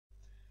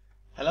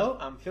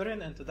I'm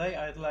Furion, and today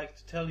I'd like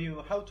to tell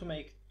you how to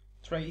make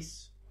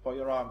trays for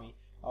your army.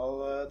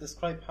 I'll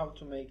describe how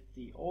to make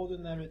the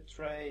ordinary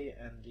tray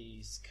and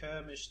the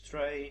skirmish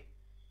tray.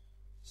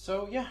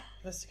 So yeah,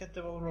 let's get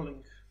the ball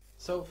rolling.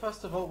 So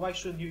first of all, why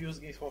shouldn't you use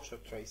Games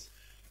Workshop trays?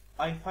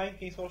 I find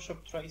Games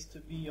Workshop trays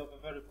to be of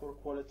a very poor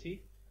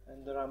quality,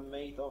 and they are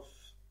made of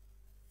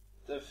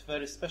a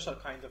very special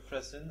kind of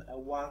resin,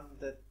 one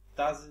that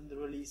doesn't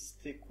really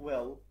stick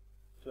well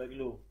to a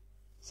glue.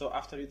 So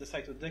after you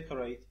decide to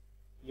decorate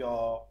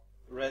your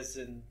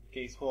resin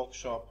Games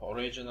Workshop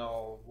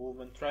original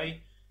woven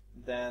tray,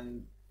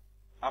 then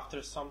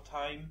after some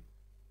time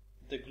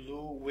the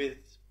glue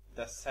with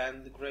the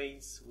sand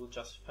grains will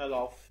just fall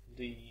off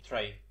the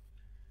tray.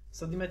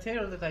 So the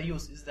material that I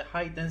use is the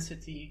high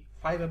density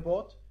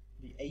fiberboard,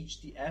 the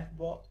HDF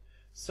board.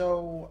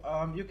 So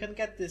you can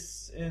get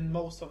this in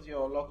most of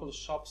your local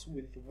shops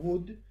with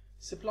wood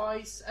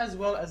supplies, as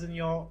well as in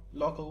your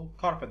local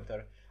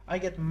carpenter. I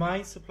get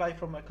my supply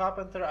from a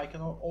carpenter. I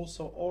can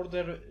also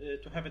order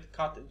to have it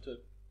cut into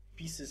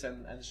pieces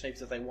and shapes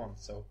that I want.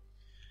 So,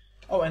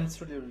 and it's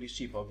really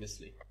cheap,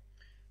 obviously.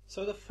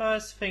 So the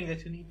first thing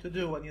that you need to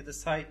do when you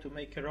decide to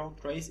make your own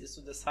trays is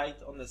to decide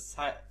on the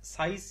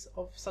size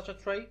of such a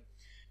tray.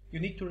 You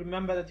need to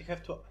remember that you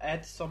have to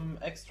add some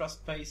extra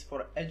space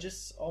for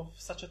edges of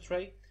such a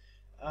tray.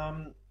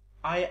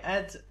 I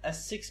add a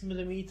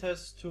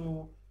 6mm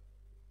to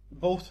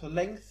both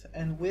length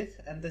and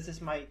width, and this is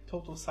my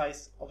total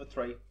size of a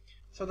tray.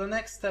 So the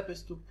next step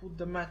is to put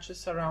the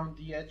matches around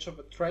the edge of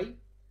a tray.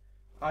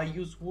 I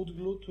use wood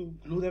glue to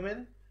glue them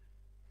in,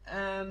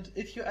 and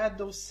if you add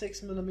those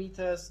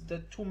 6mm, the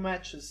two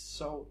matches,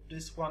 so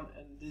this one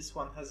and this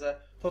one, has a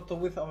total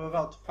width of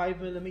about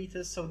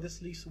 5mm, so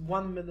this leaves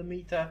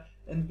 1mm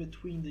in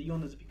between the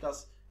units,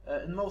 because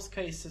in most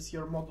cases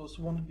your models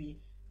won't be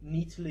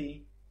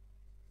neatly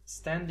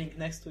standing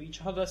next to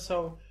each other,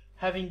 so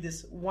having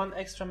this 1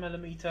 extra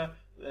millimeter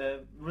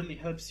really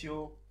helps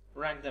you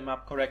rank them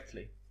up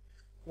correctly.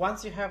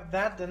 Once you have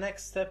that, the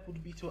next step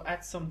would be to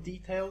add some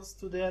details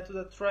to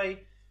the tray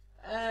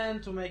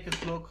and to make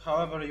it look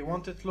however you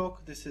want it to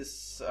look. This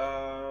is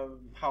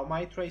how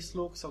my trays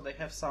look. So they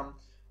have some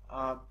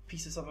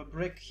pieces of a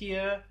brick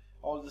here,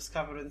 all this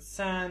covered in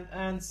sand,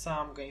 and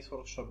some Games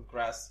Workshop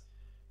grass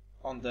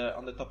on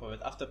the top of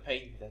it, after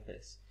painting, that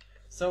is.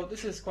 So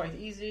this is quite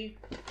easy.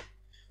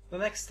 The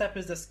next step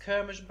is the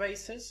skirmish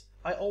bases.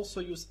 I also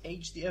use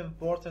HDF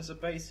board as a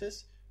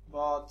basis,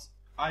 but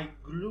I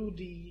glue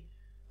the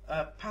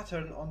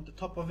pattern on the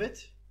top of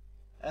it,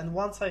 and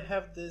once I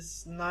have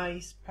this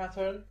nice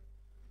pattern,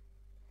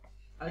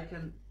 I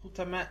can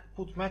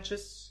put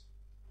matches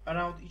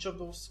around each of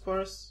those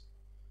squares.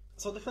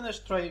 So the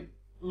finished tray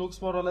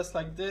looks more or less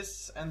like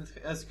this, and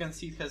as you can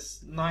see, it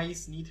has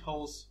nice neat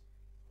holes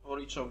for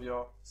each of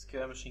your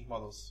skirmishing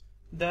models.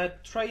 The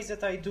trays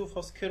that I do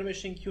for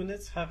skirmishing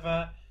units have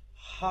a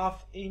 ½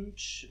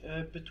 inch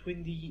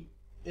between the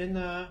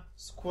inner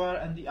square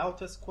and the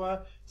outer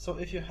square. So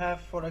if you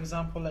have, for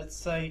example, let's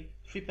say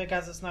 3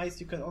 Pegasus Knights,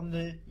 you can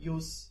only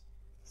use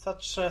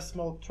such a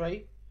small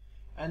tray.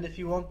 And if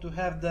you want to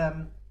have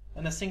them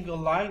in a single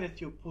line, that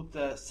you put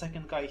the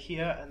second guy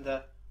here and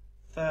the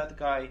third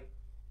guy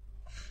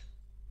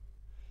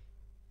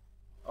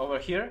over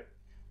here.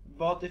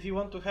 But if you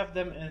want to have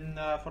them in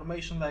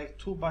formation like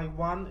 2 by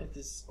 1, it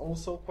is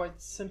also quite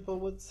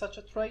simple with such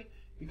a tray,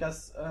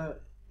 because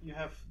you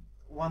have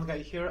one guy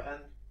here and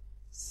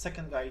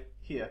second guy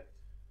here.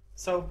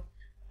 So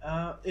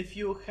if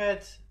you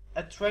had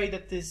a tray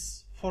that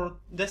is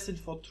destined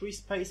for 3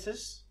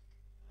 spaces,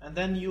 and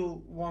then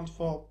you want,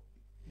 for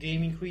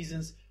gaming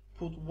reasons,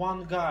 put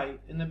one guy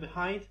in the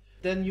behind,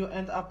 then you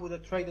end up with a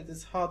tray that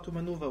is hard to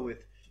maneuver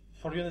with.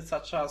 For units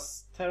such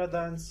as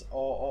Pterodons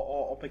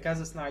or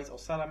Pegasus Knights or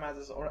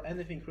Salamanders, or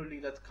anything really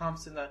that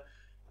comes in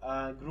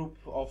a group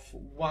of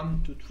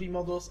 1 to 3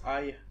 models,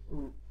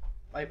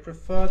 I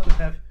prefer to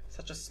have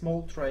such a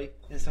small tray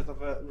instead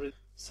of a...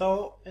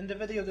 So in the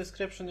video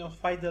description you'll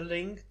find a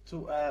link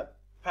to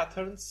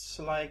patterns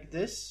like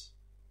this.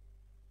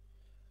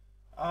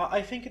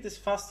 I think it is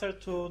faster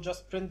to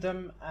just print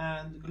them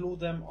and glue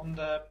them on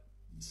the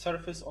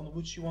surface on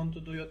which you want to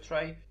do your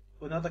tray.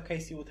 In other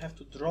case you would have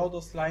to draw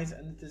those lines,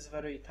 and it is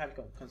very time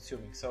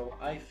consuming. So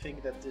I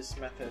think that this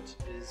method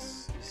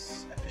is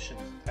efficient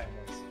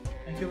time-wise.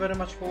 Thank you very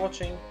much for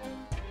watching.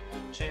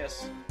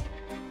 Cheers!